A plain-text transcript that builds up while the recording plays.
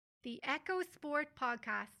The Echo Sport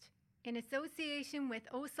Podcast, in association with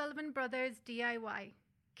O'Sullivan Brothers DIY.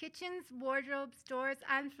 Kitchens, wardrobes, doors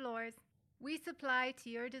and floors. We supply to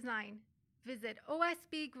your design. Visit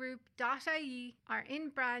osbgroup.ie, our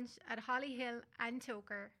in-branch at Hollyhill and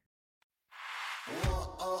Toker.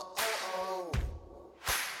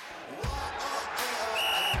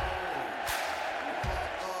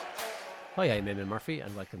 Hi, I'm Eamon Murphy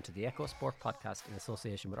and welcome to the Echo Sport Podcast in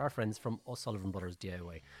association with our friends from O'Sullivan Brothers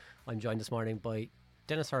DIY. I'm joined this morning by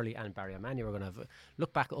Dennis Hurley and Barry O'Mahony. We're going to have a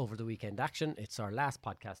look back over the weekend action. It's our last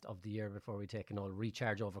podcast of the year before we take an old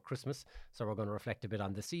recharge over Christmas. So we're going to reflect a bit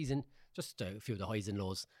on the season, just a few of the highs and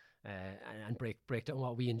lows, and break down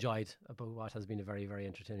what we enjoyed about what has been a very, very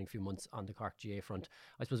entertaining few months on the Cork GA front.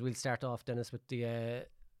 I suppose we'll start off, Dennis, with the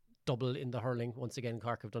double in the hurling. Once again,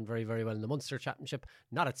 Cork have done very, very well in the Munster Championship.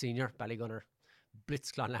 Not at senior. Ballygunner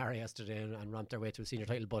blitzed Clonlarry yesterday and ramped their way to a senior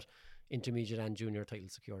title, but intermediate and junior title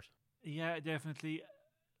secured. Yeah, definitely.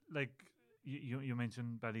 Like you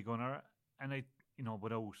mentioned Ballygunner, and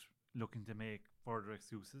without looking to make further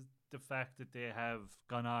excuses, the fact that they have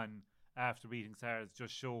gone on after beating SARS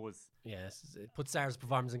just shows. Yes, it puts SARS'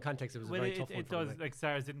 performance in context. It was a very tough one. It does. Like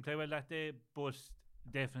SARS didn't play well that day, but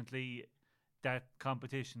definitely that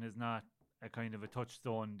competition is not a kind of a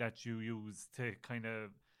touchstone that you use to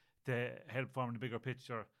help form the bigger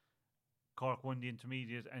picture. Cork won the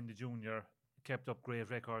intermediate and the junior, kept up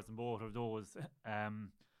great records in both of those.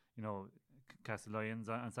 Castlelyons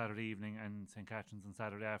on Saturday evening and St. Catherine's on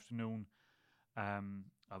Saturday afternoon.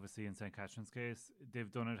 Obviously in St. Catherine's case,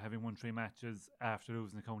 they've done it having won 3 matches after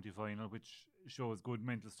losing the county final, which shows good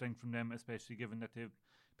mental strength from them, especially given that they've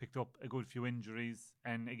picked up a good few injuries.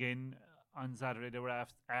 And again, on Saturday they were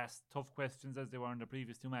asked tough questions as they were in the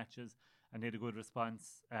previous 2 matches, and they had a good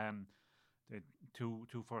response. They had two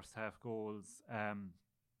first half goals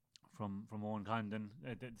from Owen Condon.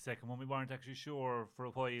 The second one we weren't actually sure for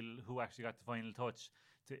a while who actually got the final touch.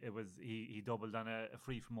 It was he doubled on a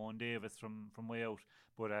free from Owen Davis from way out,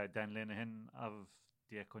 but Dan Linehan of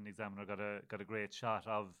the Echo Examiner got a great shot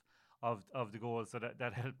of the goal, so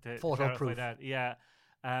that helped to clarify that. Yeah,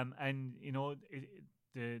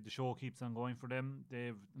 the show keeps on going for them.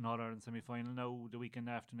 They've an All-Ireland semi-final now the weekend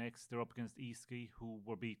after next. They're up against Eastkey, who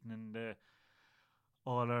were beaten in the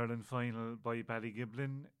All-Ireland final by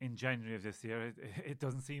Ballygiblin in January of this year. It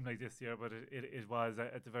doesn't seem like this year, but it was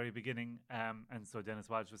at the very beginning. And so Dennis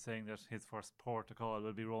Walsh was saying that his first port of call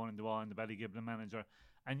will be Ronan Dewan, the Ballygiblin manager.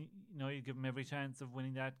 And, you give him every chance of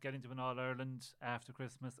winning that, getting to an All-Ireland after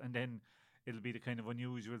Christmas, and then it'll be the kind of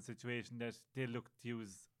unusual situation that they'll look to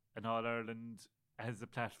use an All-Ireland as a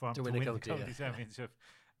platform to win the county championship.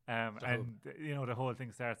 And the whole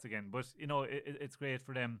thing starts again. But, it's great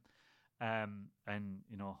for them. And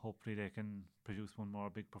hopefully they can produce one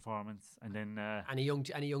more big performance, and then and a young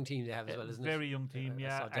team they have as well, isn't it? Very young team,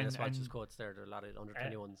 yeah. I saw Dennis Walsh's quotes there. There are a lot of under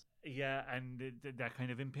 21s. Yeah, and that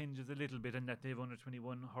kind of impinges a little bit in that they've under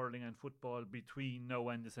 21 hurling and football between now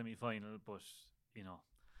and the semi final. But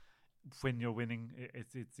when you're winning,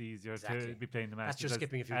 it's easier to be playing the match. That's just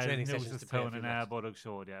skipping a few training sessions to play. And Bodog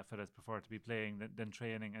showed, fellas prefer to be playing than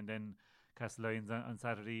training. And then Castlelyons on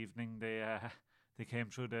Saturday evening, they came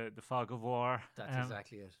through the fog of war. That's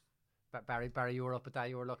exactly it. Barry, you were up at that.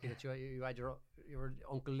 You were lucky that you had your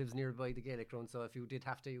uncle lives nearby the Gaelic ground, so if you did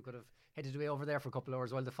have to, you could have headed away over there for a couple of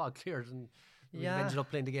hours while the fog cleared, and we ended up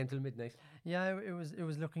playing the game till midnight. Yeah, it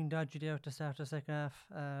was looking dodgy there at the start of the second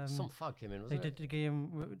half. Some fog came in, wasn't it? The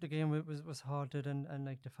game was halted, and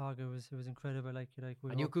like the fog, it was incredible.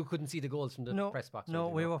 And you couldn't see the goals from the press box. No,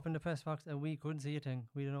 we were up in the press box and we couldn't see a thing.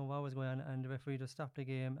 We didn't know what was going on, and the referee just stopped the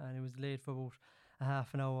game, and it was delayed for about a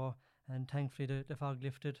half an hour. And thankfully the fog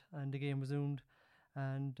lifted and the game resumed.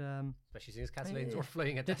 And especially since Castlelyons were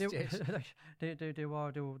flying at that stage. They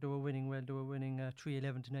were winning well. They were winning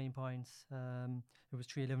 3-11 to 9 points. It was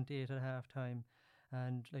 3-11 to 8 at half time.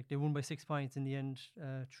 And they won by 6 points in the end,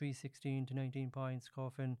 3-16 to 19 points.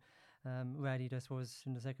 Coffin rallied, I suppose,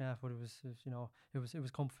 in the second half, but it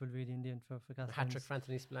was comfortable really in the end for Castlelyons. Hat-trick for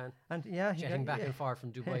Anthony Spillane. And jetting back and forth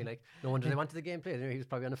from Dubai. No wonder they wanted the game played. He was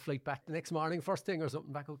probably on a flight back the next morning, first thing or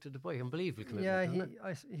something, back out to Dubai. Unbelievable commitment.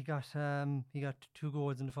 Yeah, he got 2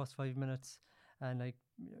 goals in the first 5 minutes, and it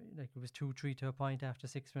was 2-3 to a point after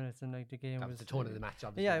 6 minutes, and the game was the tone of the match.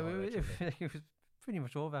 Obviously, it was pretty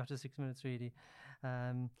much over after 6 minutes really,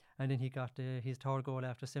 and then he got his third goal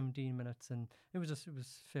after 17 minutes, and it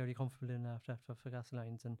was fairly comfortable in after that for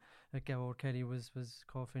Castlelyons. And Garrod Kelly was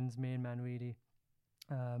Coffin's main man really,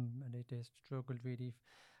 and they struggled really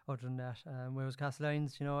other than that. Whereas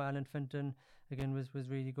Castlelyons, Alan Fenton again was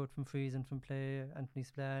really good from frees and from play. Anthony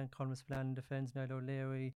Spillane, Colin Spillane in defence, Niall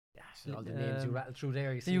O'Leary. Yeah, so all the names you rattle through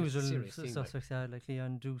there, you see the it's a usual serious team, suspects, like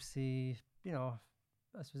Leon Ducey.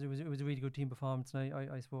 I suppose it was a really good team performance. And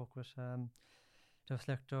I spoke with their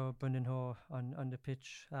selector Brendan Hoare on the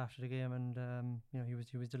pitch after the game, and he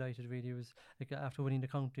was delighted. Really, it was like after winning the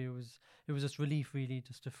county, it was just relief really,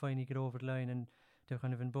 just to finally get over the line, and they're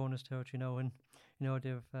kind of in bonus territory now. And they're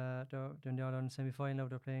in the All-Ireland semi-final.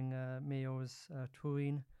 They're playing Mayo's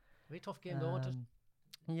Turin. Very tough game though, wasn't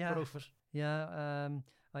it? Yeah,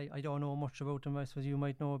 I don't know much about them. I suppose you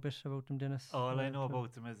might know a bit about them, Dennis. All I know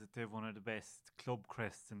about them is that they've one of the best club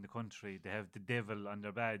crests in the country. They have the devil on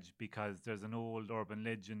their badge because there's an old urban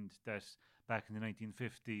legend that back in the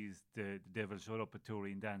 1950s the devil showed up at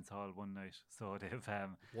Turin Dance Hall one night. So they've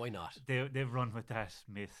why not? They've run with that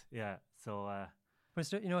myth. Yeah. So but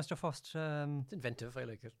it's their first. It's inventive. I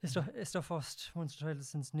like it. It's their first Munster title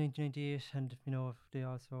since 1998, and they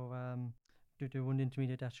also they won the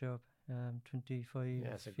intermediate that year 25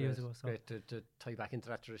 years ago. So great to tie back into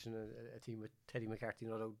that tradition. A team with Teddy McCarthy,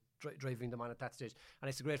 driving them on at that stage, and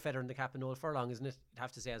it's a great feather in the cap of Noel Furlong, isn't it? I'd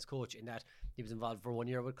have to say, as coach, in that he was involved for 1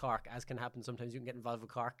 year with Cork, as can happen sometimes. You can get involved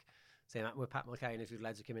with Cork. Same with Pat Mulcahy, and a few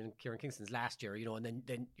lads who came in, Kieran Kingston's last year, and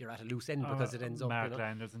then you're at a loose end because it ends up. Mark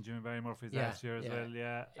Landers and Jimmy Barry Murphy's last year as well.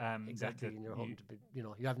 Yeah, exactly. And you're hoping to be,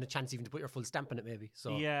 you're having a chance even to put your full stamp on it, maybe.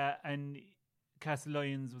 So yeah, and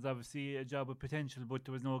Castlelyons was obviously a job with potential, but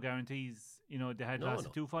there was no guarantees. They had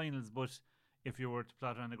lost 2 finals, but if you were to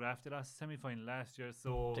plot it on the graph, they lost a semi-final last year,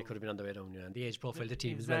 so they could have been on their way down. And the age profile of the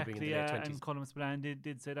team as well, being in the late 20s. And Colin Spillane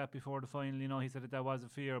did say that before the final. He said that was a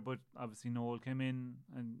fear, but obviously Noel came in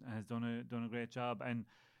and has done a great job, and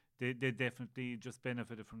they definitely just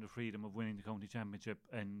benefited from the freedom of winning the county championship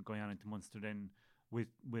and going on into Munster then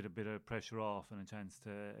with a bit of pressure off and a chance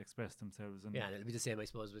to express themselves. And it'll be the same, I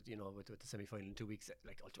suppose, with the semi-final in 2 weeks.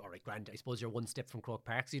 Like, all right, grand. I suppose you're one step from Croke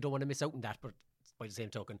Park, so you don't want to miss out on that. But by the same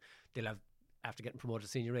token, they'll have, after getting promoted to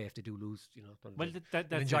Senior A, if they do lose,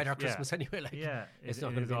 they'll enjoy their Christmas anyway. It's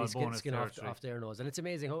not going to be any skin off their nose. And it's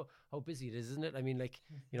amazing how busy it is, isn't it? I mean,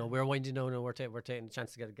 we're winding down and we're taking a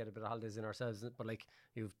chance to get a bit of holidays in ourselves. But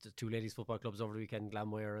you've the 2 ladies football clubs over the weekend,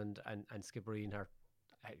 Glanmire and Skibbereen are.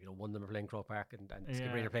 One of them are playing Croke Park and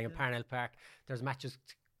Skibbereen are playing in Parnell Park. There's matches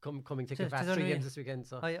coming thick and fast. 3 games this weekend.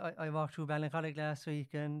 So I walked through Ballincollig last week,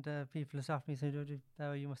 and people stopped me and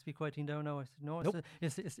said, you must be quieting down now. I said, no, nope.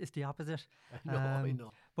 it's the opposite. I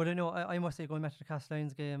know. But I must say, going back to the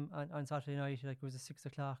Castlelyons game on Saturday night, it was a 6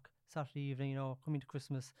 o'clock Saturday evening, coming to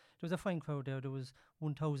Christmas. There was a fine crowd there. There was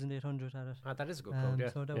 1,800 at it. That is a good crowd, yeah.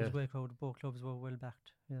 So that was a great crowd. Both clubs were well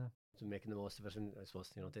backed, yeah. So making the most of it, and I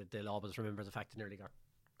suppose, they'll always remember the fact they nearly got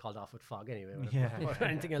called off with fog anyway. Or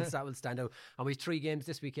anything else that will stand out. And we've 3 games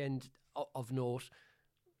this weekend of note,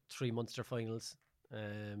 3 Munster finals,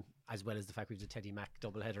 as well as the fact we've the Teddy Mac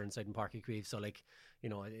doubleheader inside in Páirc Uí Chaoimh. So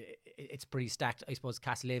it's pretty stacked. I suppose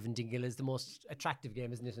Castlehaven Dingle is the most attractive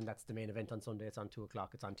game, isn't it? And that's the main event on Sunday. It's on 2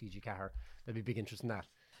 o'clock. It's on TG Cahir. There'll be big interest in that.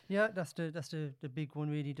 Yeah, that's the big one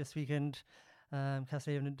really this weekend.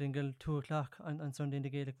 Castlehaven and Dingle 2 o'clock on Sunday in the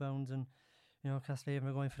Gaelic grounds, and Castlehaven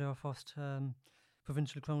are going for their first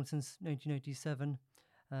provincial crown since 1997.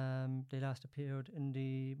 They last appeared in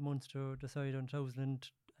the Munster decider in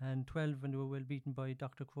 2012 when they were well beaten by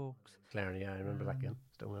Dr. Crokes. Clare, yeah, I remember that game.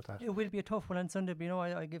 Still with that. It will be a tough one on Sunday, but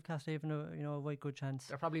I give Castlehaven a quite good chance.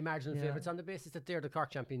 They're probably marginal favourites on the basis that they're the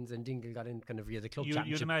Cork champions and Dingle got in kind of via the club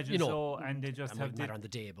championship. You'd imagine so, and they just have on the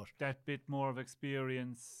day, but that bit more of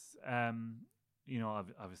experience.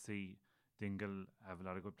 Obviously Dingle have a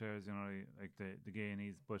lot of good players, like the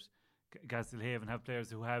Gainies, but Castlehaven have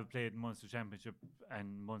players who have played Munster Championship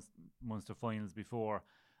and Munster finals before.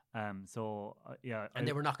 And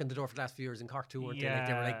they were knocking the door for the last few years in Cork too, weren't they?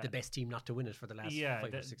 They were like the best team not to win it for the last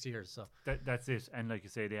 5 or 6 years. So that's it. And like you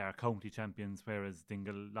say, they are county champions, whereas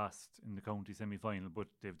Dingle lost in the county semi-final, but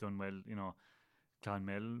they've done well.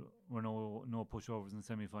 Clonmel were no pushovers in the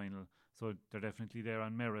semi-final, so they're definitely there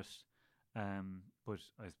on merit. But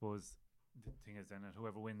I suppose the thing is then that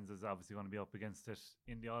whoever wins is obviously going to be up against it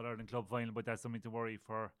in the All-Ireland Club final, but that's something to worry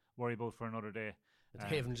about for another day.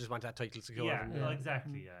 Haven just want that title secured.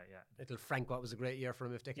 Exactly. It'll frank what was a great year for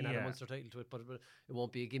them if they can add a Munster title to it, but it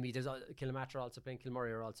won't be a gimme. There's Killamatra are also playing,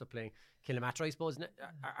 Kilmurray are also playing. Killamatra, I suppose,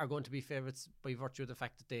 are going to be favourites by virtue of the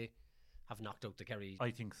fact that they have knocked out the Kerry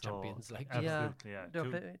champions.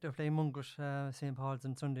 Absolutely, They're playing Mungret, St. Paul's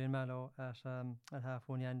on Sunday in Mallow at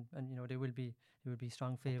 1:30, and they will be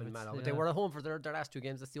strong favourites. They were at home for their last 2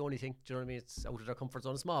 games. That's the only thing. Do you know what I mean? It's out of their comfort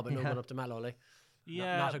zone small, but no going up to Mallow.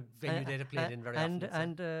 not a venue they'd have played in very often.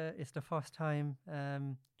 And it's the first time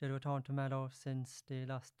they returned to Mallow since they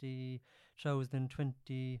lost the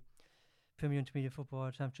 2020 Premier Intermediate Football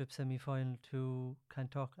Championship semi-final to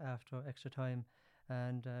Kantuck after extra time.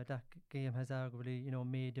 And that game has arguably,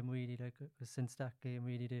 made them really, like, since that game,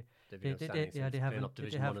 really, they've been up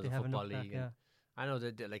Division 1 of the Football League. I know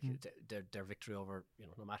that their victory over,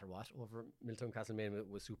 no matter what, over Miltown Castlemaine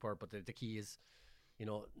was superb, but the key is,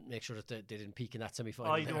 make sure that they didn't peak in that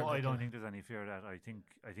semi-final. I don't think there's any fear of that. I think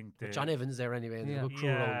with John Evans there anyway, and there's a good crew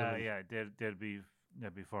around them. Yeah, they'll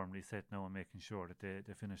be firmly set now and making sure that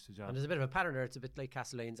they finish the job. And there's a bit of a pattern there. It's a bit like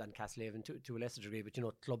Castleanes and Castlehaven to a lesser degree,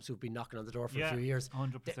 but clubs who've been knocking on the door for a few years,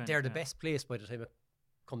 100%, they're the best place by the time it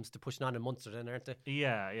comes to pushing on in Munster, then, aren't they?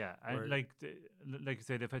 Yeah. And like you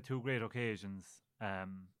said, they've had two great occasions,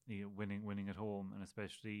 winning at home, and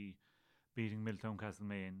especially beating Miltown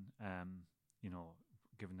Castlemaine.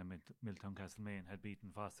 Given that Miltown Castlemaine had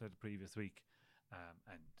beaten Fossa the previous week,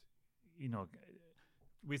 and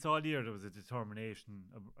we saw all year there was a determination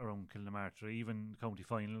around Kilnamartyr. Even county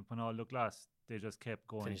final, when all looked lost, they just kept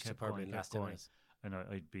going. Finished superbly in last 10 minutes. And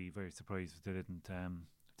I'd be very surprised if they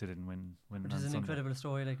didn't win. Which is an incredible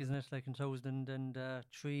story, like, isn't it? Like in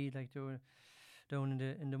 2003, like they were down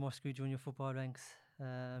in the Muskie junior football ranks.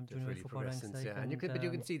 They've really progressed since, and you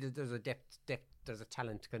can see that there's a depth, there's a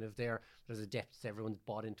talent kind of there. There's a depth. Everyone's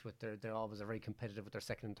bought into it. They're always very competitive with their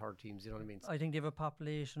second and third teams. You know what I mean? I think they have a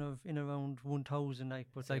population of in around 1,000. Like,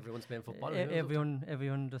 but so like everyone's playing football.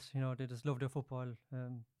 Everyone just they just love their football.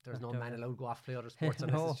 There's no man allowed to go off play other sports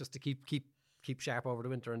unless it's just to keep sharp over the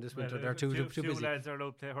winter. And this winter they're too busy. Lads are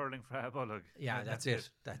allowed to play hurling for a bullock. Yeah, that's it.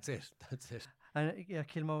 And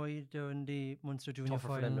Kilmowry during the Munster junior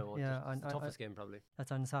final. It's the toughest game probably.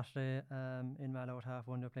 That's on Saturday in Mallow at half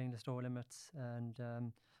one. They're playing the Store Limits, and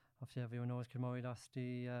obviously everyone knows Kilmowry lost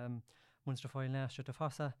the Munster final last year to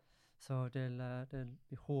Fossa, so they'll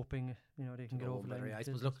be hoping they can get over the I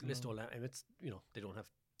suppose Listowel Limits, they don't have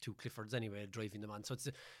two Cliffords anyway driving them on, so it's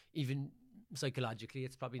even psychologically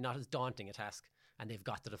it's probably not as daunting a task, and they've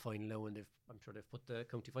got to the final now, and I'm sure they've put the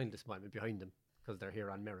county final disappointment behind them, because they're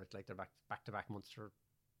here on merit, like they're back-to-back Munster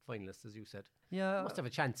finalists, as you said. Yeah, they must have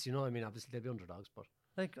a chance, obviously they'll be underdogs, but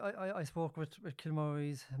like I spoke with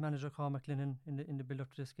Kilmowry's manager Carl McLennan in the build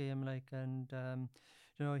up to this game, like, and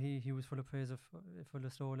he was full of praise for the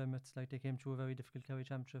Store Limits. Like, they came through a very difficult Kerry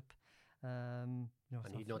championship. And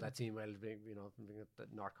he'd know that team well, being the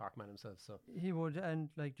North Cork man himself. So he would, and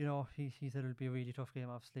he said it'll be a really tough game,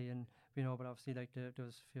 obviously, and but obviously there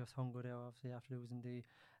was fierce hunger there, obviously, after losing the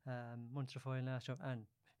Munster final last year, and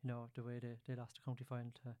the way they lost the county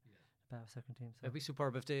final to the Bath second team. So it'd be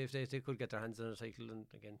superb if they could get their hands on a title, and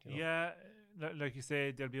again, yeah, like you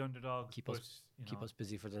say, they'll be underdogs. Keep us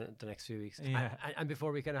busy for the next few weeks. Yeah. And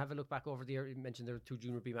before we kind of have a look back over the year, you mentioned there were two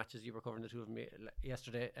Junior B matches. You were covering the two of them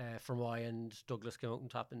yesterday. Fermoy and Douglas came out on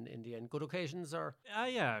top in the end. Good occasions, or?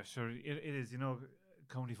 Yeah, sure. It is.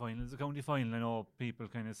 County final is a county final. I know people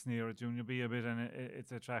kind of sneer at Junior B a bit, and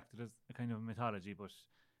it's attracted as a kind of mythology, but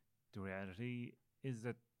the reality is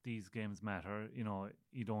that these games matter.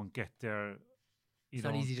 You don't get there. It's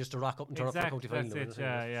not easy just to rock up and turn up for a county final. That's it.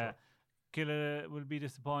 Yeah. Killa will be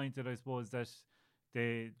disappointed, I suppose, that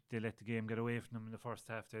they let the game get away from them in the first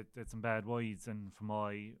half. They had some bad wides, and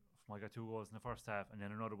Fermoy got 2 goals in the first half, and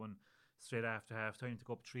then another one straight after half time to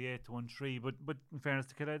go up 3-8 to 1-3. But in fairness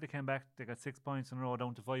to Killa, they came back. They got 6 points in a row,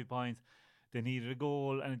 down to 5 points. They needed a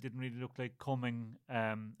goal, and it didn't really look like coming.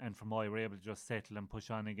 And Fermoy were able to just settle and push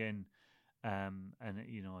on again. And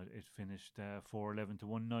it finished 4-11 to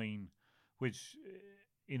 1-9, which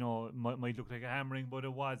might look like a hammering, but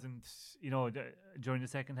it wasn't. During the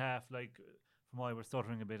second half, like, Fermoy were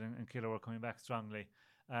stuttering a bit, and Killa were coming back strongly.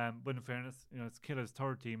 But in fairness, it's Killa's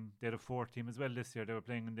third team. They had a fourth team as well this year. They were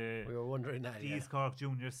playing in the East Cork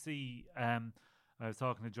Junior C. I was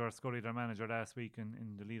talking to George Scurry, their manager, last week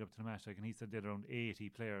in the lead up to the match, and he said they had around 80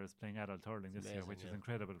 players playing adult hurling this year, which is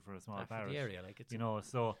incredible for a small parish. The area, like, it's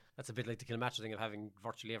so that's a bit like the Kilnamartyr thing of having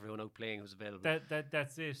virtually everyone out playing who's available.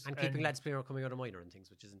 That's it, and keeping lads playing or coming out of minor and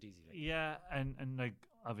things, which isn't easy. Like. Yeah, and like,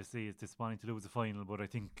 obviously it's disappointing to lose the final, but I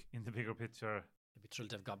think in the bigger picture, they'd be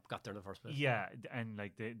thrilled to have got there in the first place. Yeah, and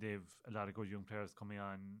like they've a lot of good young players coming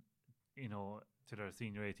on, to their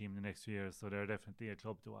senior A team in the next few years, so they're definitely a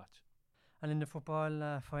club to watch. And in the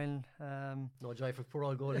football final, no joy for poor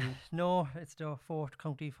old goalie. No, it's the 4th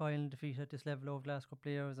county final defeat at this level over the last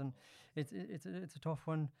couple of years, and it's a tough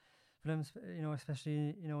one for them.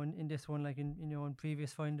 Especially in this one, like in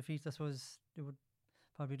previous final defeats, I suppose they would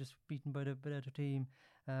probably just beaten by the better team.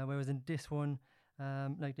 Whereas in this one,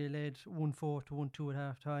 like, they led 1-4 to 1-2 at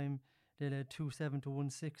half time. they led 2-7 to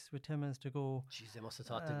 1-6 with 10 minutes to go. Jeez, they must have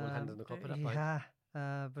thought they'd one hand in the cup at that point.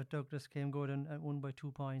 Yeah, but Douglas came good and won by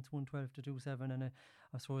 2 points, 112 to 2-7. And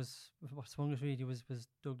I suppose what swung it really was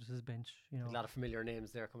Douglas's bench. You know, a lot of familiar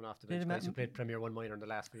names there coming off the bench. Guys who played Premier 1 minor in the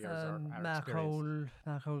last few years are Mark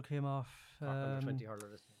Howell came off. Under 20 hurler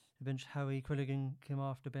this year. The bench, Howie Quilligan came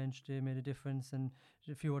off the bench. They made a difference, and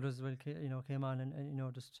a few others as well, came on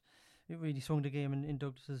and just it really swung the game in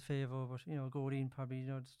Douglas's favour. But Goleen probably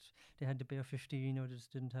they had to bear 50. They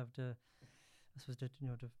just didn't have the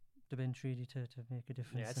bench really to make a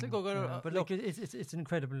difference. Yeah, it's still going. But look, it's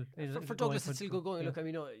incredible. For Douglas, it's still going. Look, I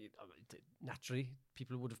mean, naturally,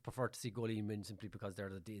 people would have preferred to see Goleen win simply because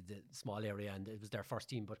they're the small area and it was their first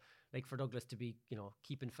team. But like for Douglas to be,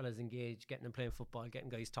 keeping fellas engaged, getting them playing football, getting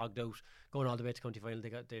guys togged out, going all the way to county final. They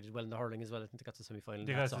did well in the hurling as well. I think they got to semi final.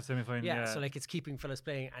 They got to semi final. Yeah, so like it's keeping fellas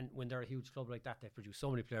playing, and when they're a huge club like that, they produce so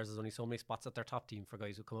many players. There's only so many spots at their top team for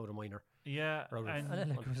guys who come out of minor. Yeah,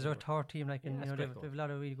 and it was their third team. Like, and they've a lot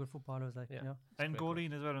of really good footballers. Like, and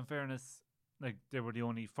Goleen as well. In fairness, like they were the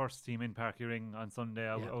only first team in Parky Ring on Sunday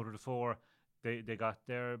out of the 4. They got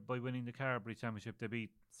there by winning the Carberry Championship. They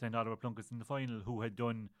beat St. Oliver Plunkets in the final, who had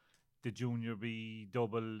done the Junior B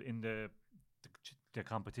double in the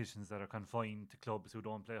competitions that are confined to clubs who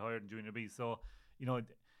don't play higher than Junior B. So,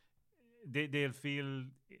 they'll feel,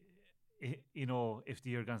 if the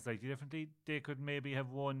year gone slightly differently, they could maybe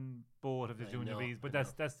have won both of the Junior Bs. But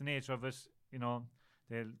that's the nature of it.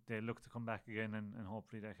 They'll look to come back again, and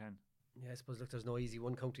hopefully they can. Yeah, I suppose, look, there's no easy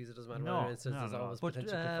one counties. It doesn't matter. No, there's always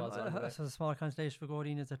potential pitfalls. So the small consolation for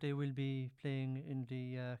Goleen is that they will be playing in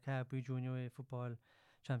the Carberry Junior A Football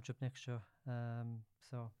Championship next year.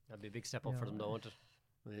 So that'd be a big step up for them, though, won't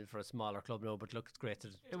it? For a smaller club, no. But look, it's great.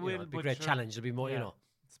 It'd be a great challenge. It'll be more,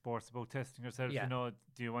 Sports about testing yourself. Yeah.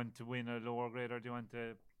 Do you want to win a lower grade or do you want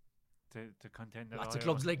to contend? Lots of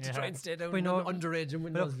clubs like to try and stay down underage and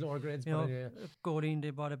win those lower grades. Goleen, they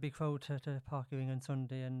brought a big crowd to Parky Ring on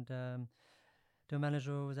Sunday, and the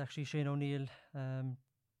manager was actually Shane O'Neill,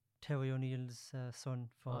 Terry O'Neill's son,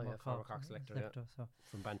 former Cork selector, so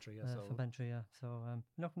from Bantry, from Bantry, So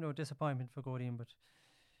no disappointment for Goleen, but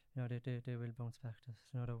they will bounce back.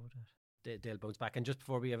 There's no doubt about that. They'll bounce back. And just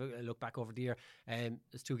before we have a look back over the year,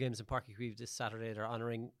 there's 2 games in Páirc Uí Chaoimh this Saturday. They're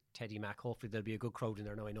honouring Teddy Mac. Hopefully there'll be a good crowd in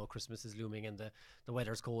there now. I know Christmas is looming and the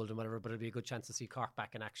weather's cold and whatever, but it'll be a good chance to see Cork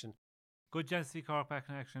back in action. Good chance to see Cork back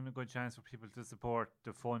in action. A good chance for people to support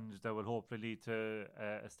the fund that will hopefully lead to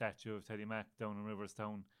a statue of Teddy Mac down in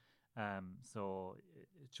Riverstown. So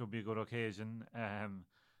it should be a good occasion.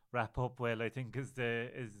 Wrap up well, I think, is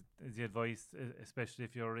the advice, especially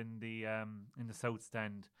if you're in the south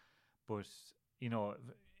stand. But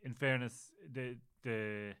in fairness,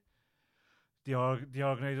 the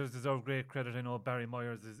organisers deserve great credit. I know Barry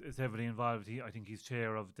Myers is heavily involved. I think he's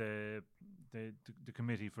chair of the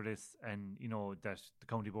committee for this, and that the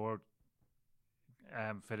county board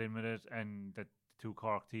fell in with it, and that the 2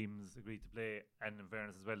 Cork teams agreed to play. And in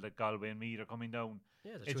fairness as well, that Galway and Meath are coming down.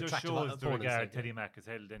 Yeah, it just shows the regard Teddy Mac is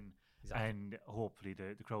held in, and hopefully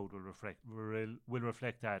the crowd will reflect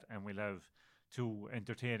that, and we'll have 2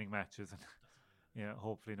 entertaining matches, and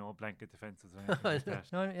hopefully no blanket defences or anything like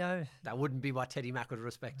that. That wouldn't be what Teddy Mac would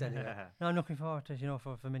respect anyway. No, I'm looking forward to it,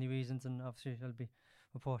 for many reasons, and obviously I'll be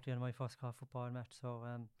reporting on my first Cork football match, so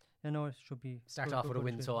it should be start off with a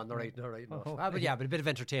win, so on the right note. But a bit of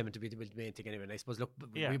entertainment to be the main thing anyway. And I suppose, look,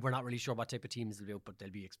 we're not really sure what type of teams they'll be out, but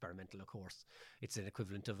they'll be experimental, of course. It's an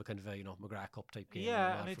equivalent of a kind of a McGrath Cup type game.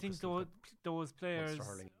 Yeah, and I think those players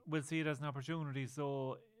will see it as an opportunity,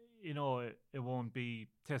 so it won't be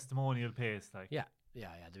testimonial pace, like. Yeah,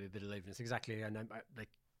 there'll be a bit of liveliness, exactly. And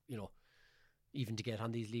even to get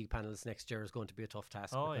on these league panels next year is going to be a tough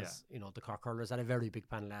task, because the Cork hurlers had a very big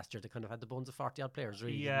panel last year. They kind of had the bones of 40 odd players,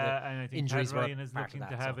 really. Yeah, and I think Pat Ryan is looking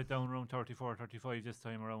to have it down around 34, 35 this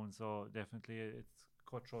time around, so definitely it's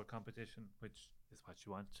cutthroat competition, which is what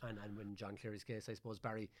you want. And in John Cleary's case, I suppose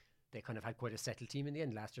Barry, they kind of had quite a settled team in the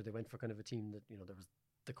end. Last year they went for kind of a team that, there was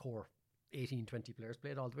the core 18, 20 players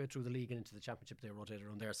played all the way through the league and into the championship. They rotated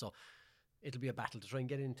around there, so it'll be a battle to try and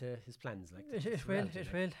get into his plans. Like it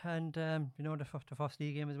will, and the first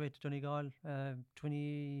league game is away to Donegal,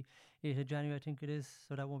 28th of January, I think it is.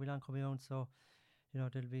 So that won't be long coming out. So there'll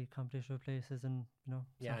be competition of places, and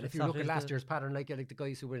and if you look at last year's pattern, like the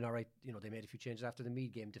guys who were in, all right, they made a few changes after the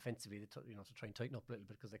Meath game defensively, to try and tighten up a little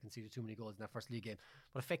bit, because they conceded too many goals in that first league game.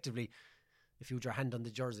 But effectively, if you had your hand on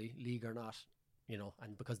the jersey, league or not,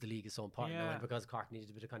 and because the league is so important now, and because Cork needed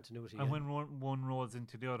a bit of continuity. And when one rolls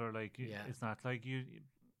into the other, it's not like you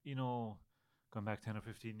going back 10 or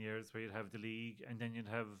 15 years where you'd have the league and then you'd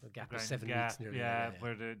have a gap of 7 weeks nearly.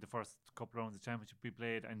 Where the first couple of rounds of championship we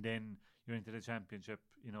played, and then you're into the championship.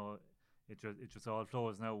 It just all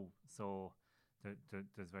flows now. So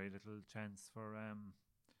there's very little chance for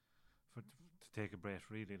to take a breath,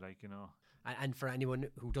 really. And for anyone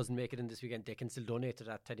who doesn't make it in this weekend, they can still donate to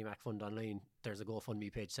that Teddy Mac Fund online. There's a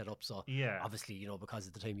GoFundMe page set up. So obviously, because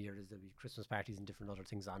at the time of year there'll be Christmas parties and different other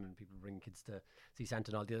things on, and people bring kids to see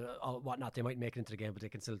Santa and all the whatnot. They might make it into the game, but they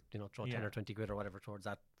can still throw 10 or 20 quid or whatever towards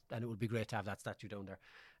that. And it would be great to have that statue down there.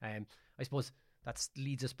 I suppose that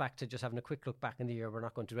leads us back to just having a quick look back in the year. We're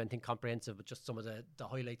not going to do anything comprehensive, but just some of the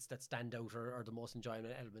highlights that stand out or the most enjoyable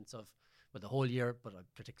elements of the whole year, but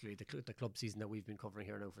particularly the club season that we've been covering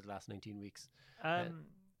here now for the last 19 weeks.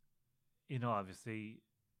 Obviously,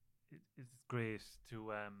 it's great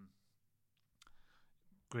to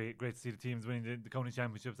great to see the teams winning the county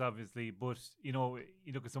championships, obviously. But you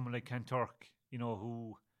look at someone like Kanturk,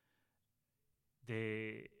 who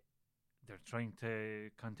they're trying to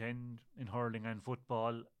contend in hurling and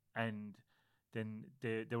football, and then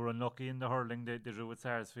they were unlucky in the hurling. They drew with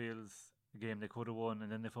Sarsfields, a game they could have won, and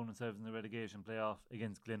then they found themselves in the relegation playoff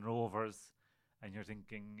against Glen Rovers, and you're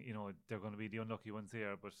thinking, they're going to be the unlucky ones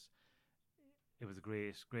here, but it was a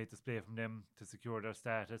great display from them to secure their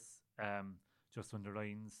status. Just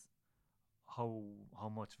underlines how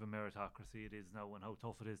much of a meritocracy it is now and how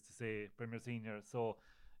tough it is to say Premier Senior. So,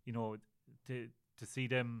 to see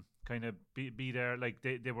them kind of be there, like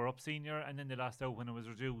they were up senior and then they lost out when it was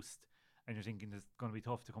reduced, and you're thinking it's going to be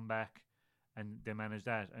tough to come back, and they managed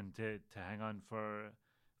that, and to hang on for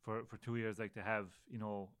 2 years like they have,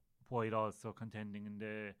 while also contending in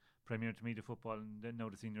the Premier Intermediate football and then now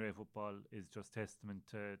the Senior A football, is just testament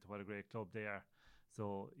to what a great club they are.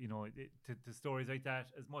 So, to stories like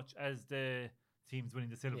that, as much as the teams winning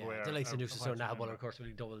the silverware. The likes of Newcastle and Nahaball, of course,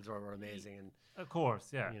 winning doubles were amazing. And of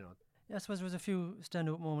course, yeah. I suppose there was a few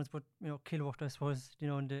standout moments, but Kilworth, I suppose,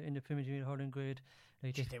 in the Premier League hurling grade,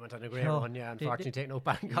 they went on a great run. Unfortunately, taking out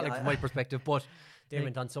Ballincollig from my perspective, but they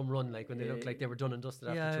went on some run, when they looked like they were done and dusted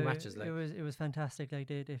after 2 matches. It was fantastic.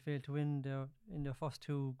 They failed to win in their first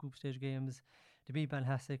 2 group stage games. They beat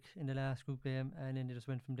Balhassick in the last group game, and then they just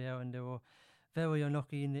went from there, and they were very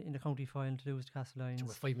unlucky in the county final to lose to Castlelyons.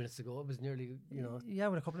 With 5 minutes to go, it was nearly, with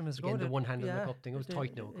a couple of minutes to go. Again, the one hand in the cup thing. It was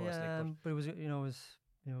tight now, of course. But it was,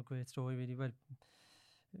 a great story, really. Well,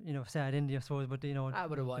 sad ending, I suppose, but they've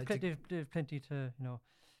plenty to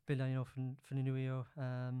build on, for the new year.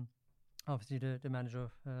 Obviously, the manager,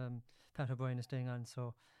 Pat O'Brien, is staying on,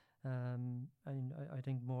 so I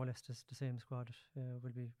think more or less the same squad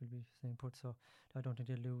will be staying put. So I don't think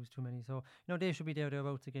they'll lose too many. So they should be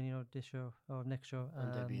thereabouts again, this year or next year.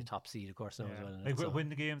 And they'll be a top seed, of course, now as well. When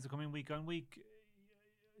the games are coming week on week,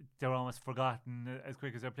 they're almost forgotten as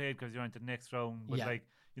quick as they're played because you're into the next round. But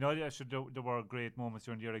there were great moments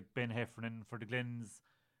during the year, like Ben Heffernan for the Glens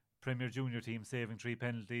Premier Junior team saving 3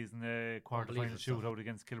 penalties in the quarter-final shootout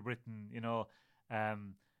against Kilbrittain.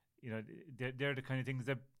 They're the kind of things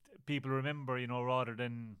that people remember, rather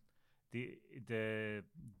than the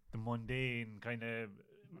mundane kind of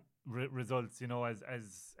results,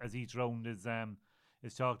 as each round is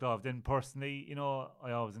chalked off. Then personally,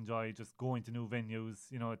 I always enjoy just going to new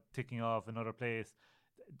venues, ticking off another place.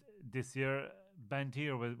 This year,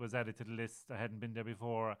 Bantier was added to the list. I hadn't been there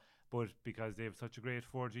before, but because they have such a great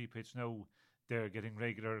 4G pitch now, they're getting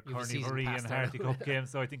regular Carnivore and Harty Cup games.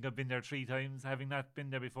 So I think I've been there 3 times, having not been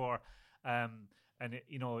there before. And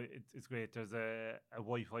it's great. There's a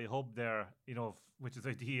Wi-Fi hub there, which is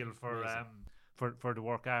ideal for the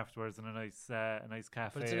work afterwards, and a nice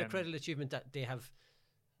cafe. But it's an incredible achievement that they have.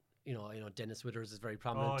 Dennis Withers is very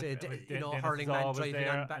prominent. Hurling man driving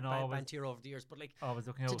on Bantier over the years, but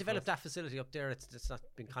to develop that facility up there, it's not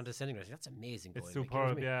been condescending. That's amazing. It's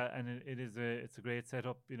superb, and it's a great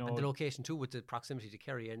setup. And the location too, with the proximity to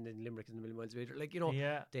Kerry and then Limerick is a million miles away.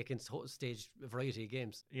 They can stage a variety of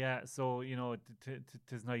games. Yeah, so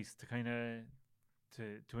it's nice to kind of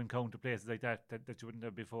to encounter places like that you wouldn't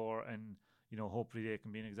have before, and hopefully they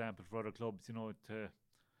can be an example for other clubs.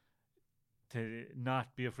 To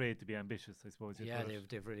not be afraid to be ambitious, I suppose.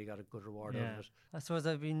 They've really got a good reward out of it. I suppose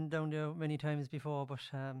I've been down there many times before, but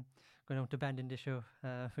going out to Bandon this year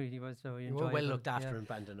really was very enjoyable. You were well looked after in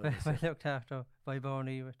Bandon. Well looked after by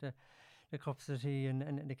Barney with the cups of tea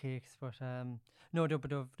and the cakes, but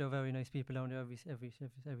they're very nice people down there. Every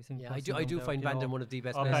single. Yeah, I do find Bandon one of the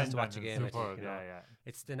best places to watch a game. Superb,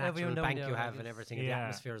 it's the natural bank you have and everything, and the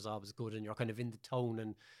atmosphere is always good, and you're kind of in the town,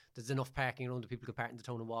 and there's enough parking around that people can park in the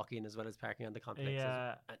town and walk in, as well as parking on the complex.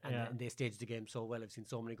 And they stage the game so well. I've seen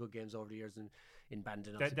so many good games over the years in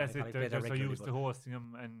Bandon. That's it. They're so used to hosting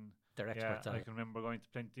them, and they're experts on it. I can remember going to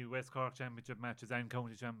plenty West Cork Championship matches and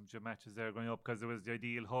County Championship matches there growing up, because it was the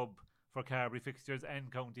ideal hub for Carbery fixtures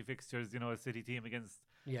and county fixtures. You know, a City team against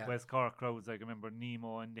Yeah. West Cork crowds. Like I remember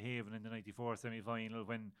Nemo and the Haven in the '94 semi-final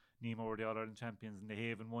when Nemo were the All-Ireland champions and the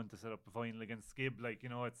Haven won to set up a final against Skib. Like, you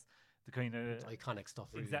know, it's the kind of It's iconic stuff.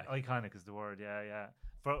 Really. iconic is the word. Yeah.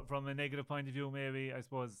 From a negative point of view, maybe I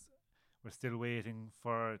suppose we're still waiting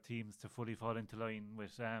for teams to fully fall into line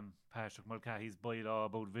with Patrick Mulcahy's bylaw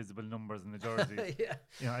about visible numbers in the jerseys. Yeah.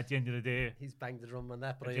 You know, at the end of the day, He's banged the drum on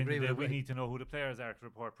that, but I at the end agree of the with day, you. we need to know who the players are to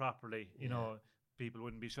report properly. You Yeah. know, people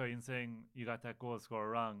wouldn't be shy in saying you got that goal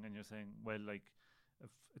scorer wrong, and you're saying, well, like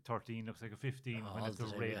a 13 looks like a 15 when all it's a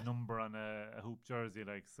the time, red yeah. number on a hoop jersey.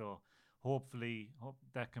 Like, so hopefully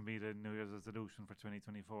that can be the New Year's resolution for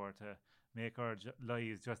 2024 to make our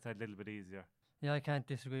lives just a little bit easier. Yeah, I can't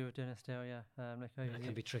disagree with Dennis there. Yeah, It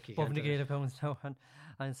can be tricky. above can't it? negative pounds now,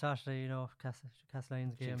 and Saturday, you know,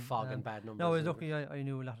 Castline's Between game. fog and bad numbers. No, I was and- lucky. I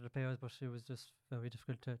knew a lot of the players, but it was just very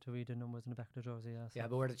difficult to read the numbers in the back of the jersey. Yeah, so. Yeah,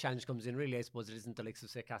 but where the challenge comes in, really, I suppose it isn't the likes of,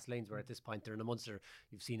 say, Castleines, where at this point they're in a Munster.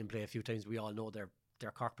 You've seen them play a few times. We all know they're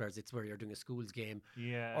Cork players. It's where you're doing a schools game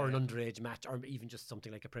Yeah. or an underage match, or even just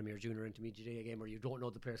something like a Premier Junior Intermediate A game where you don't know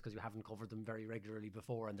the players because you haven't covered them very regularly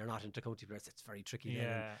before and they're not into county players. It's very tricky then.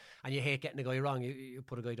 Yeah. And you hate getting a guy wrong. You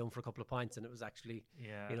put a guy down for a couple of points and it was actually,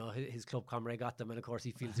 Yeah. you know, his club comrade got them, and of course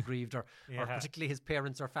he feels aggrieved, or Yeah. particularly his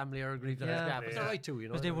parents or family are aggrieved. Yeah. But they're right too, you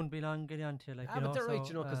know. Because they wouldn't be long getting on to you, like, you know. but they're right, so,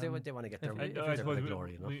 you know, because they want to get their, I their suppose bit of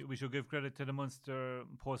glory, you know. we should give credit to the Munster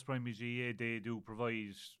post-primary GA. They do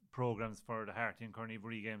provide programs for the Harty and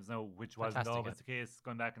Carnivore games now, which wasn't Fantastic, always the case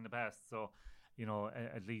going back in the past. So, you know,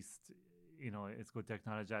 at least, you know, it's good to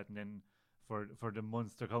acknowledge that. And then for the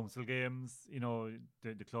Munster Council games, you know,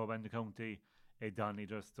 the club and the county, Donny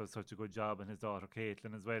just does such a good job, and his daughter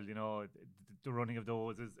Caitlin as well. You know, the running of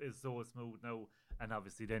those is so smooth now. And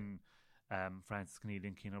obviously then Francis Keneally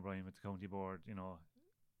and Keane O'Brien with the county board, you know,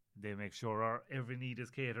 they make sure our every need is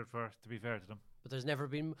catered for, to be fair to them. But there's never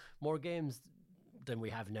been more games than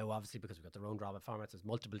we have now, obviously, because we've got the round robin formats. There's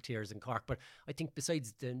multiple tiers in Cork. But I think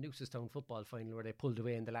besides the Newcestown football final where they pulled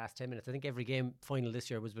away in the last 10 minutes, I think every game final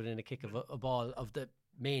this year was within a kick of a ball of the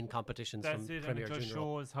main competitions That's from it, and Premier it just Junior.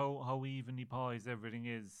 shows how evenly poised everything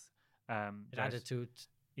is. It added to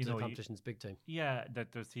you the know, competitions big time. Yeah,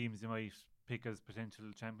 that there's teams you might pick as potential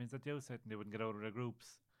champions at the outset and they wouldn't get out of their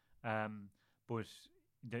groups. But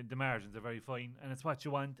the margins are very fine, and it's what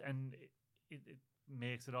you want, and it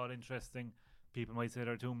makes it all interesting. People might say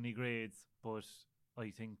there are too many grades, but I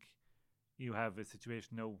think you have a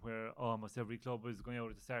situation now where almost every club is going out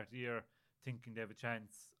at the start of the year thinking they have a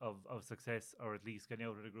chance of success, or at least getting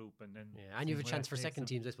out of the group, and then And you have a seeing where chance that for takes second them.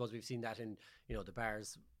 teams. I suppose we've seen that in, you know, the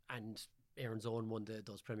Bars, and Aaron's Own won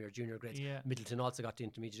those Premier Junior grades. Yeah. Middleton also got the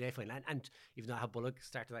Intermediate A final, and even though I have Bullock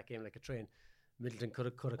started that game like a train, Middleton could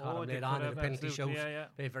have caught him they late on could in a have, penalty shout. absolutely, yeah.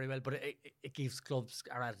 Played very well, but it gives clubs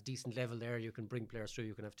are at a decent level there. You can bring players through.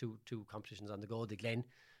 You can have two competitions on the go. The Glen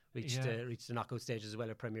reached the knockout stage as well,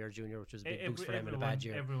 a Premier Junior, which was a big boost for them in a bad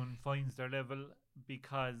year. Everyone finds their level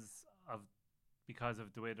because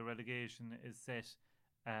of the way the relegation is set,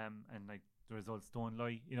 and like the results don't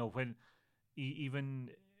lie. You know, when even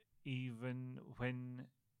when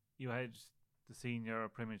you had the senior,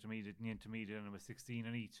 Premier Intermediate, and the intermediate, and it was 16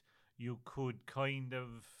 in each, you could kind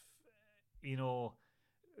of, you know,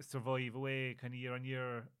 survive away kind of year on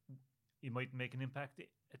year. You might make an impact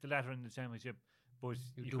at the latter end of the championship, but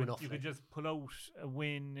you could just pull out a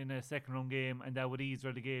win in a second round game, and that would ease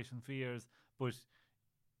relegation fears. But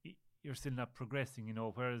you're still not progressing, you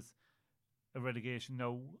know. Whereas a relegation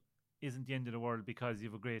now isn't the end of the world because you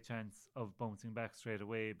have a great chance of bouncing back straight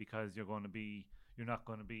away, because you're not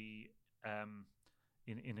going to be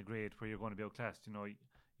in a grade where you're going to be outclassed. You know,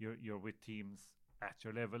 you're with teams at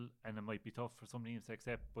your level, and it might be tough for some teams to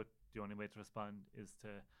accept, but the only way to respond is to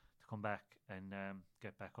come back and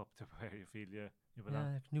get back up to where you feel you belong.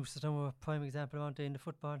 Yeah, like Newcestown were a prime example, aren't they, in the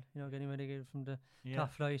football, you know, getting relegated from the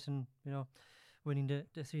top flight, and, you know, winning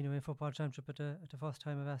the senior football championship at the first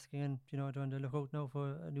time of asking, and, you know, they're on the lookout now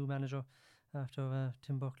for a new manager after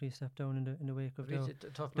Tim Buckley stepped down in the wake of It's a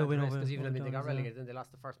tough the match win because even over they got Dons, relegated and they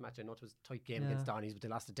lost the first match. I know it was a tight game against Donny's, but they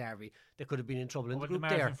lost to Derby. They could have been in trouble in the But group the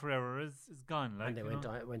there. margin for error is gone. Like, And they went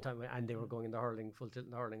on, and they were going in the hurling, full tilt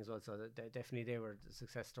in the hurling as well. So definitely they were the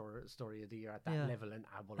success story of the year at that level. And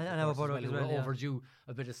Bullock as well, were overdue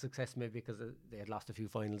a bit of success maybe because they had lost a few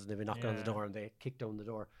finals and they've been knocking on the door, and they kicked down the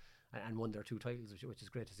door and won their 2 titles, which is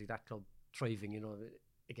great to see that club thriving. You know,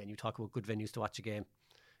 again, you talk about good venues to watch a game.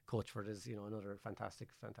 Coachford is, you know, another fantastic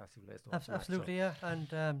place to watch. Absolutely, yeah.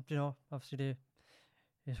 And you know, obviously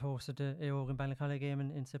it hosted the AO in Ballincollig game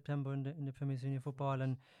in September in the Premier Senior Football,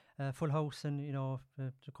 and full house, and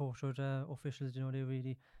the coach or the officials, they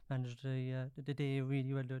really managed the day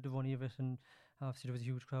really well, the one of it, and obviously there was a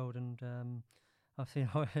huge crowd, and obviously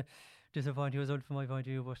disappointing result from my point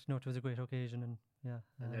of view, but it was a great occasion, and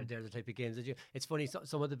and they're the type of games that it's funny,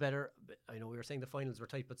 some of the better, I know we were saying the finals were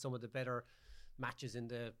tight, but some of the better matches in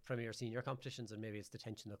the Premier Senior competitions, and maybe it's the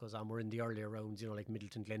tension that goes on, we're in the earlier rounds, like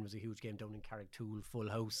Middleton Glen was a huge game down in Carricktool, full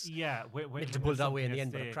house. Middleton pulled that way in the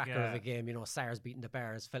end, but a cracker of a game. SARS beating the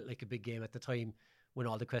Bars felt like a big game at the time when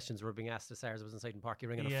all the questions were being asked. SARS was inside in Parky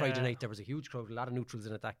Ring on a Friday night. There was a huge crowd, a lot of neutrals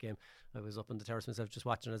in at that game. I was up on the terrace myself just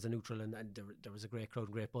watching as a neutral, and there was a great crowd,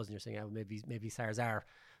 great buzz, and you're saying, maybe SARS are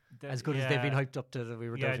as good as they've been hyped up to, that we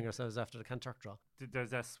were doubting ourselves after the Kanturk draw. There's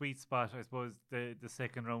that sweet spot, I suppose, the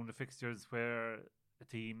second round of fixtures where a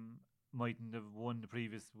team mightn't have won the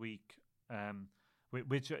previous week,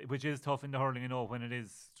 which is tough in the hurling, when it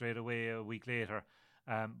is straight away a week later,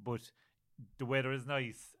 but the weather is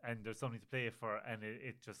nice and there's something to play for, and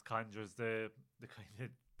it just conjures the kind of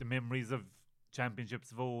the memories of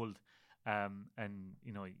championships of old, and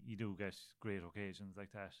you do get great occasions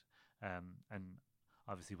like that, and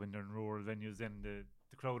obviously when they're in rural venues, then the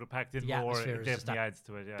crowd are packed in more, it definitely adds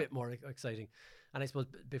to it. A bit more exciting. And I suppose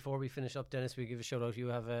before we finish up, Dennis, we give a shout out. You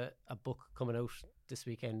have a book coming out this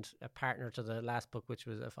weekend, a partner to the last book, which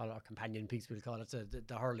was our companion piece, we'll call it,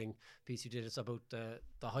 the hurling piece you did. It's about the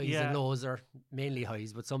highs and lows, or mainly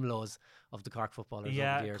highs, but some lows of the Cork footballers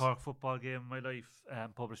over the years. Cork Football Game of My Life,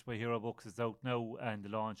 published by Hero Books, is out now, and the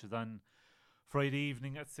launch is on Friday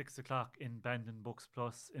evening at 6 o'clock in Bandon Books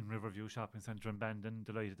Plus in Riverview Shopping Centre in Bandon.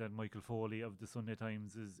 Delighted that Michael Foley of the Sunday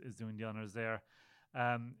Times is doing the honours there.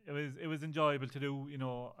 It was enjoyable to do.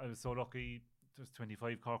 I was so lucky. There's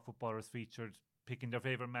 25 Cork footballers featured, picking their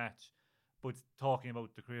favourite match, but talking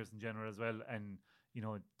about the careers in general as well. And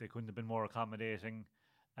they couldn't have been more accommodating.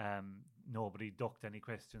 Nobody ducked any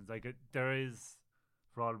questions. There is,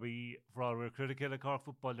 for all we're critical of Cork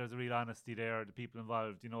football, there's a real honesty there. The people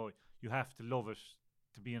involved, you have to love it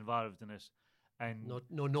to be involved in it. And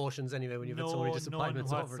no notions anyway when you've had so many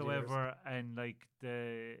disappointments none over whatsoever. And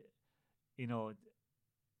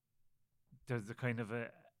there's a kind of a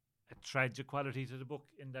tragic quality to the book,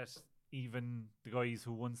 in that even the guys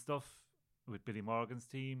who won stuff with Billy Morgan's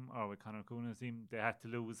team or with Conor Coona's team, they had to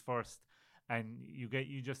lose first, and you get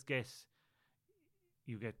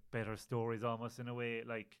better stories almost, in a way.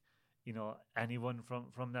 Anyone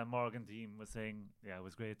from that Morgan team was saying, it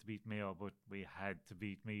was great to beat Mayo, but we had to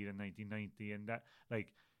beat Meath in 1990, and that,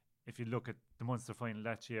 if you look at the Munster final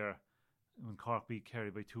that year, when Cork beat Kerry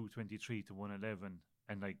by 223 to 111,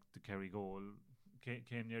 and the Kerry goal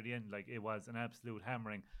came near the end, it was an absolute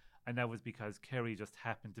hammering, and that was because Kerry just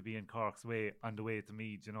happened to be in Cork's way on the way to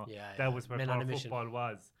Meath. That was where Cork football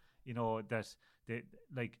was. That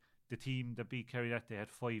they, the team that beat Kerry that day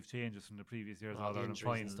had 5 changes from the previous year's All-Ireland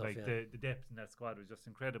final. The depth in that squad was just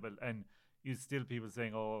incredible, and you still people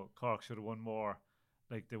saying, Cork should have won more.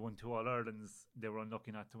 They won 2 All-Irelands, they were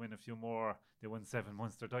unlucky not to win a few more. They won 7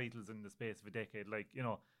 Munster titles in the space of a decade.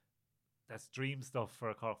 That's dream stuff for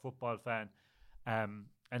a Cork football fan. And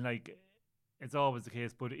it's always the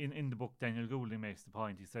case, but in the book, Daniel Goulding makes the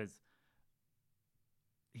point. He says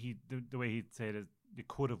the way he'd say it is, they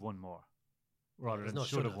could have won more rather than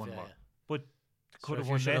should have won more. But could have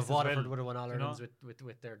won less. Waterford would have won All-Irelands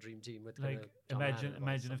with their dream team. With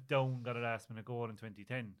imagine if Down got a last minute goal in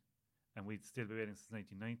 2010, and we'd still be waiting since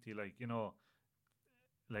 1990.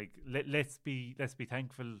 Let's be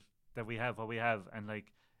thankful that we have what we have, and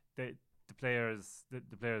the players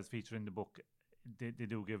featured in the book, they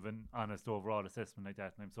do give an honest overall assessment like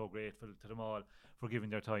that, and I'm so grateful to them all for giving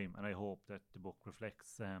their time, and I hope that the book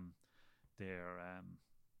reflects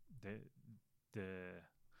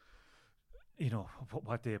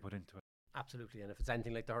what they put into it. Absolutely, and if it's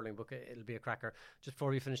anything like the hurling book, it'll be a cracker. Just before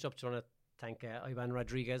we finish up, do you want to thank Ivan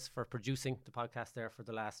Rodriguez for producing the podcast there for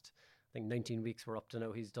the last, I think, 19 weeks we're up to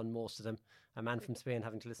now. He's done most of them. A man from Spain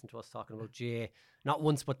having to listen to us talking about GA, not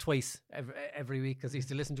once but twice every week, because he has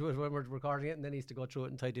to listen to it when we're recording it, and then he has to go through it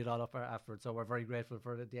and tidy it all up afterwards. So we're very grateful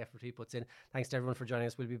for the effort he puts in. Thanks to everyone for joining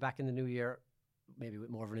us. We'll be back in the new year, maybe with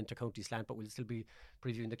more of an inter-county slant, but we'll still be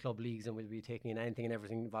previewing the club leagues, and we'll be taking in anything and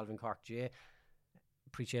everything involving Cork GA.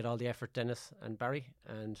 Appreciate all the effort, Dennis and Barry,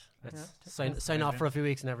 and let's sign off for a few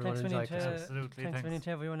weeks, and everyone enjoy Christmas. Absolutely, thanks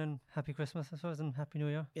to everyone, and happy Christmas, I suppose, and happy New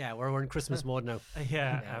Year. Yeah, we're in Christmas mode now.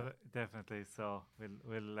 Definitely. So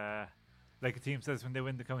we'll like a team says, when they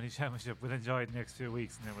win the county championship, we'll enjoy the next few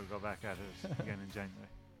weeks, and then we'll go back at it again in January.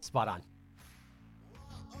 Spot on.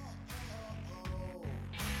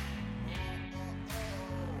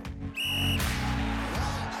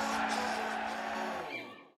 Wow.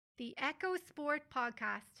 Echo Sport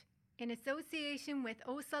Podcast in association with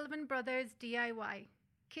O'Sullivan Brothers DIY.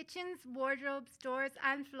 Kitchens, wardrobes, doors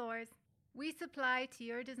and floors, we supply to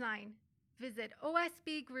your design. Visit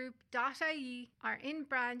osbgroup.ie or in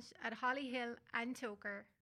branch at Hollyhill and Toker.